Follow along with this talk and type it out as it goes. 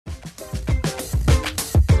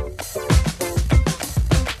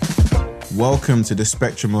Welcome to the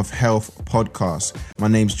Spectrum of Health podcast. My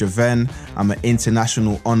name's Javen. I'm an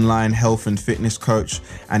international online health and fitness coach.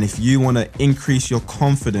 And if you want to increase your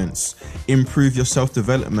confidence, improve your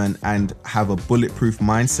self-development, and have a bulletproof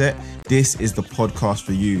mindset, this is the podcast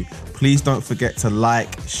for you. Please don't forget to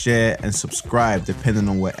like, share, and subscribe depending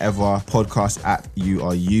on whatever podcast app you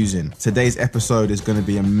are using. Today's episode is going to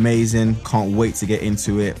be amazing. Can't wait to get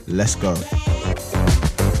into it. Let's go.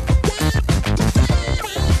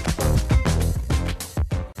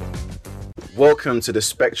 Welcome to the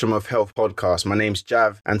Spectrum of Health podcast. My name's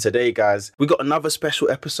Jav, and today, guys, we got another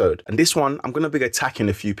special episode. And this one, I'm going to be attacking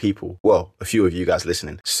a few people. Well, a few of you guys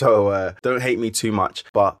listening. So don't hate me too much.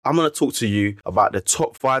 But I'm going to talk to you about the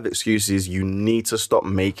top 5 excuses you need to stop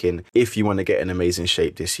making if you want to get in amazing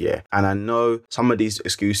shape this year. And I know some of these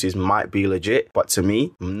excuses might be legit, but to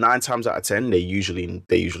me, 9 times out of 10, they're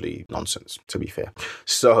usually nonsense, to be fair.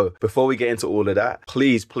 So before we get into all of that,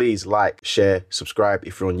 please like, share, subscribe.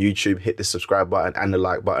 If you're on YouTube, hit the subscribe button and the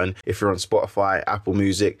like button. If you're on Spotify, Apple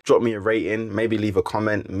Music, drop me a rating, maybe leave a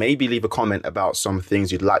comment about some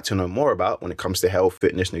things you'd like to know more about when it comes to health,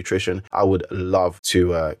 fitness, nutrition. I would love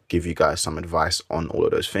to give you guys some advice on all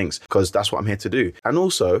of those things because that's what I'm here to do. And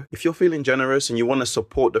also, if you're feeling generous and you want to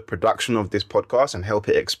support the production of this podcast and help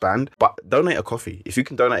it expand, but donate a coffee. If you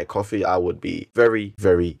can donate a coffee, I would be very,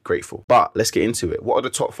 very grateful. But let's get into it. What are the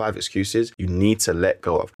top 5 excuses you need to let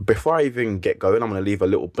go of? Before I even get going, I'm going to leave a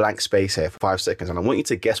little blank space here for 5 seconds, and I want you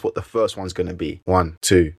to guess what the first one's going to be. 1,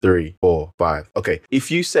 2, 3, 4, 5. Okay, if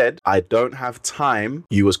you said, I don't have time,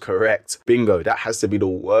 you was correct. Bingo, that has to be the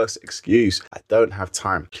worst excuse. I don't have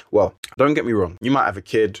time. Well, don't get me wrong. You might have a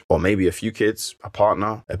kid, or maybe a few kids, a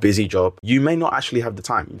partner, a busy job. You may not actually have the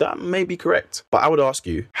time. That may be correct. But I would ask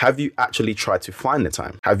you, have you actually tried to find the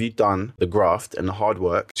time? Have you done the graft and the hard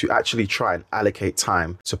work to actually try and allocate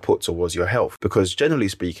time to put towards your health? Because generally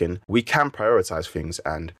speaking, we can prioritize things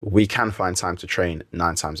and we can find time to train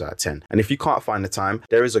 9 times out of 10. And if you can't find the time,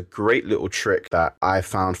 there is a great little trick that I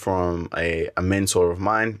found from a mentor of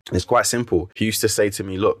mine. It's quite simple. He used to say to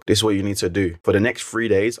me, look, this is what you need to do. For the next 3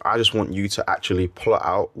 days, I just want you to actually plot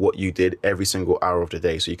out what you did every single hour of the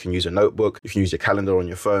day. So you can use a notebook, you can use your calendar on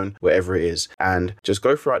your phone, wherever it is, and just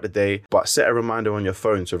go throughout the day, but set a reminder on your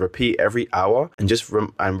phone to repeat every hour and just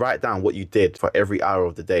and write down what you did for every hour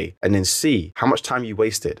of the day, and then see how much time you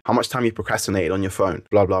wasted, how much time you procrastinated on your phone,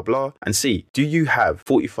 blah, blah, blah, and see, do you have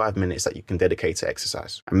 45 minutes that you can dedicate to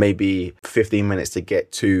exercise and maybe 15 minutes to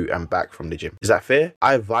get to and back from the gym? Is that fair?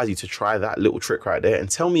 I advise you to try that little trick right there and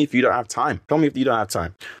tell me if you don't have time. Tell me if you don't have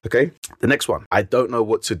time. Okay. The next one. I don't know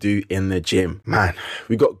what to do in the gym. Man,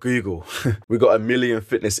 we got Google. We got a million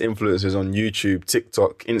fitness influencers on YouTube,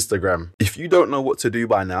 TikTok, Instagram. If you don't know what to do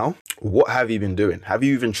by now, what have you been doing? Have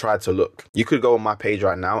you even tried to look? You could go on my page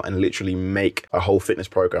right now and literally make a whole fitness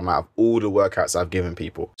program out of all the workouts I've given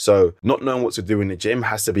people. So not knowing what to do in the gym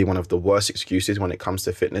has to be one of the worst excuses when it comes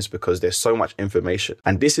to fitness because there's so much information.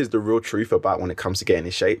 And this is the real truth about when it comes to getting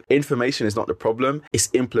in shape. Information is not the problem, it's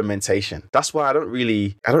implementation. That's why I don't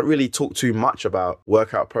really talk too much about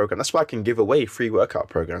workout programs. That's why I can give away free workout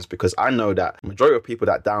programs, because I know that the majority of people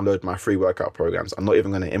that download my free workout programs are not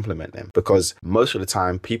even going to implement them, because most of the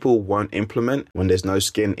time people won't implement when there's no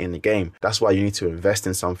skin in the game. That's why you need to invest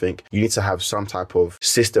in something. You need to have some type of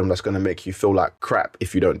system that's going to make you feel like crap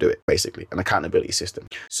if you don't do it, basically. An accountability system.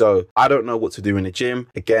 So I don't know what to do in the gym.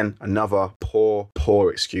 Again, another poor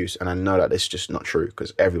excuse. And I know that it's just not true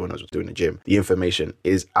because everyone knows what to do in the gym. The information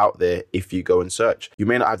is out there if you go and search. You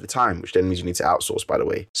may not have the time, which then means you need to outsource, by the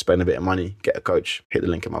way. Spend a bit of money, get a coach, hit the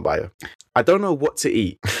link in my bio. I don't know what to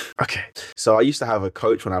eat. Okay. So I used to have a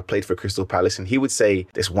coach when I played for Crystal Palace, and he would say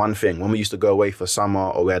this one thing when we used to go away for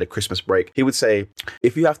summer or we had a Christmas break. He would say,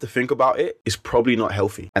 if you have to think about it, it's probably not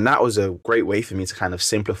healthy. And that was a great way for me to kind of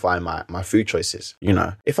simplify my food choices. You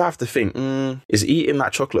know, if I have to think, is eating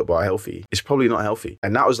that chocolate bar healthy? It's probably not healthy.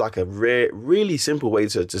 And that was like a really simple way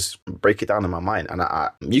to just break it down in my mind.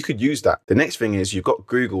 And you could use that. The next thing is you've got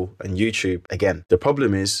Google and YouTube. Again, the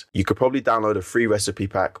problem is you could probably download a free recipe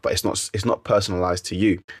pack, but it's not personalized to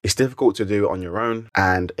you. It's difficult to do it on your own.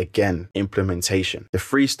 And again, implementation. The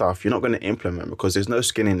free stuff you're not going to implement because there's no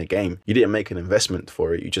skin in the game. You didn't make an investment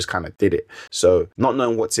for it. You just kind of did it. So not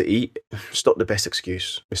knowing what to eat, it's not the best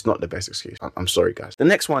excuse. It's not the best excuse. I'm sorry, guys. The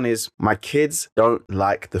next one is my kids don't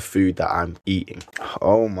like the food that I'm eating.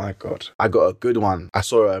 Oh my God. I got a good one. I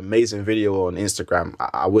saw an amazing video on Instagram.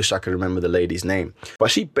 I wish I could remember the lady's name,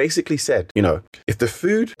 but she basically said, you know, if the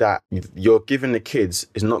food that you're giving the kids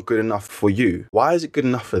is not good enough for you, why is it good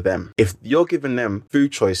enough for them? If you're giving them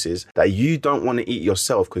food choices that you don't want to eat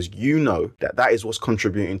yourself because you know that that is what's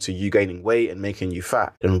contributing to you gaining weight and making you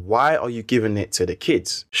fat, then why are you giving it to the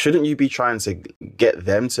kids? Shouldn't you be trying to get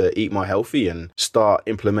them to eat more healthy and start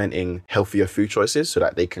implementing healthier food choices so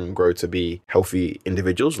that they can grow to be healthy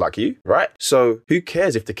individuals like you, right? So who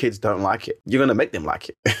cares if the kids don't like it? You're going to make them like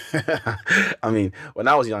it. I mean, when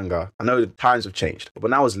I was younger, I know the times have changed, but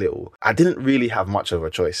when I was little, I didn't really have much of a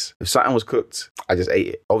choice. If something was cooked, I just ate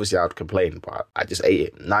it. Obviously, I would complain, but I just ate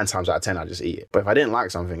it. 9 times out of 10, I just eat it. But if I didn't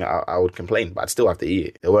like something, I would complain, but I'd still have to eat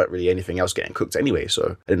it. There weren't really anything else getting cooked anyway, so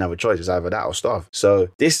I didn't have a choice. It's either that or starve. So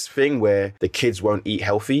this thing where the kids won't eat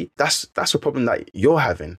healthy, that's a problem that you're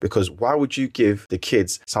having, because why would you give the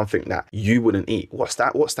kids something that you wouldn't eat? What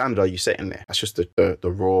standard are you setting there? That's just the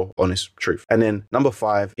raw, honest truth. And then number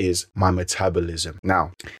 5 is my metabolism.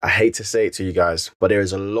 Now, I hate to say it to you guys, but there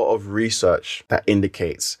is a lot of research that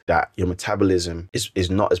indicates that your metabolism is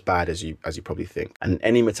not as bad as you probably think. And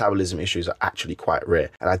any metabolism issues are actually quite rare.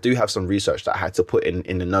 And I do have some research that I had to put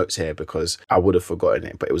in the notes here because I would have forgotten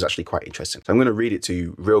it, but it was actually quite interesting. So I'm going to read it to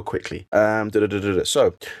you real quickly.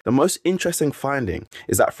 So the most interesting finding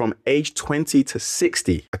is that from age 20 to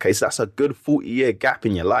 60, okay, so that's a good 40-year gap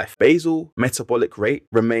in your life, basal metabolic rate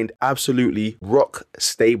remained absolutely rock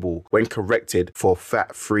stable when corrected for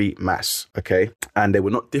fat-free mass, okay? And they were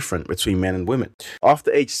not different between men and women.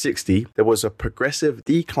 After age 60, there was a progressive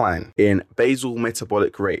decline in basal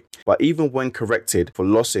metabolic rate, but even when corrected for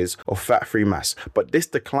losses of fat-free mass. But this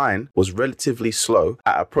decline was relatively slow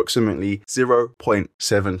at approximately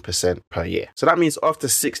 0.7% per year. So that means after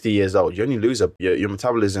 60 years old, you only lose your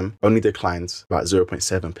metabolism only declines about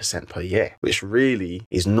 0.7% per year, which really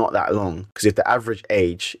is not that long. Because if the average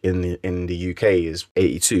age in the UK is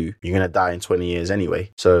 82, you're going to die in 20 years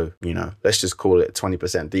anyway. So, let's just call it a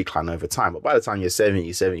 20% decline over time. But by the time you're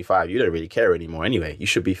 70, 75, you don't really care anymore anyway. You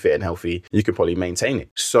should be fit and healthy. You can probably maintain it.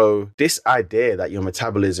 So this idea that your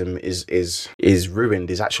metabolism is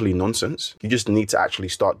ruined is actually nonsense. You just need to actually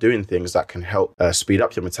start doing things that can help speed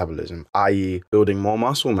up your metabolism, i.e. building more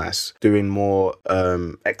muscle mass, doing more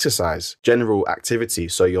exercise, general activity.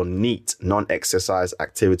 So your NEAT, non-exercise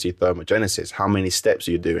activity thermogenesis. How many steps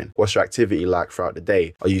are you doing? What's your activity like throughout the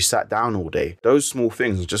day? Are you sat down all day? Those small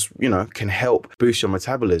things just, can help boost your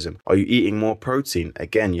metabolism. Are you eating more protein?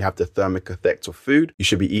 Again, you have the thermic effect of food. You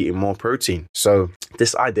should be eating more protein. So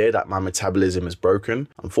this idea that my metabolism is broken,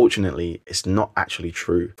 unfortunately, it's not actually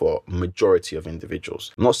true for majority of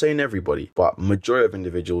individuals. I'm not saying everybody, but majority of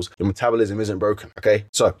individuals, your metabolism isn't broken, okay?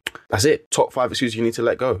 So that's it. Top 5 excuses you need to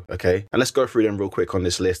let go, okay? And let's go through them real quick on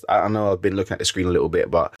this list. I know I've been looking at the screen a little bit,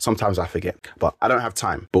 but sometimes I forget. But I don't have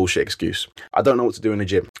time. Bullshit excuse. I don't know what to do in the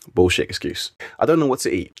gym. Bullshit excuse. I don't know what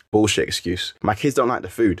to eat. Bullshit excuse. My kids don't like the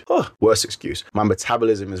food. Oh, worse excuse. My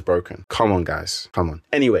metabolism is broken. Come on, guys. Come on.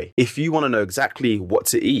 Anyway, if you want to know exactly what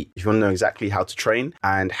to eat, if you want to know exactly how to train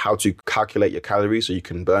and how to calculate your calories so you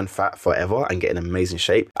can burn fat forever and get in amazing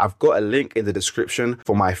shape, I've got a link in the description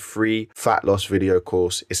for my free fat loss video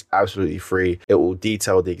course. It's absolutely free. It will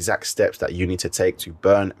detail the exact steps that you need to take to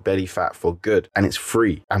burn belly fat for good. And it's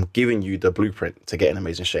free. I'm giving you the blueprint to get in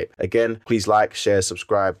amazing shape. Again, please like, share,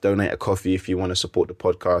 subscribe, donate a coffee if you want to support the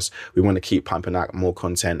podcast. We want to keep pumping out more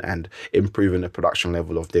content and improving the production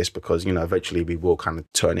level of this because, eventually we will kind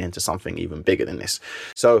of turn it into something even bigger than this.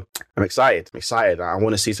 So I'm excited. I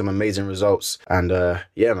want to see some amazing results. And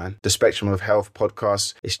yeah, man, the Spectrum of Health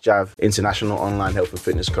podcast. It's Jav, international online health and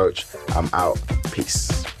fitness coach. I'm out.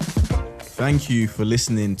 Peace. Thank you for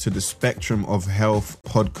listening to the Spectrum of Health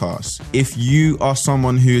podcast. If you are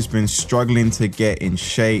someone who has been struggling to get in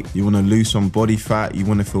shape, you want to lose some body fat, you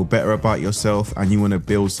want to feel better about yourself, and you want to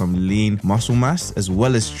build some lean muscle mass, as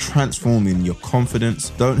well as transforming your confidence,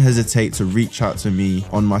 don't hesitate to reach out to me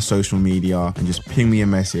on my social media and just ping me a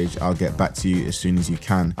message. I'll get back to you as soon as you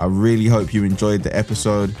can. I really hope you enjoyed the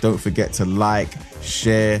episode. Don't forget to like,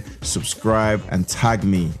 share, subscribe, and tag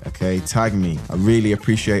me, okay? Tag me. I really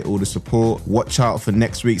appreciate all the support. Watch out for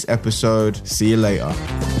next week's episode. See you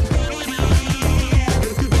later.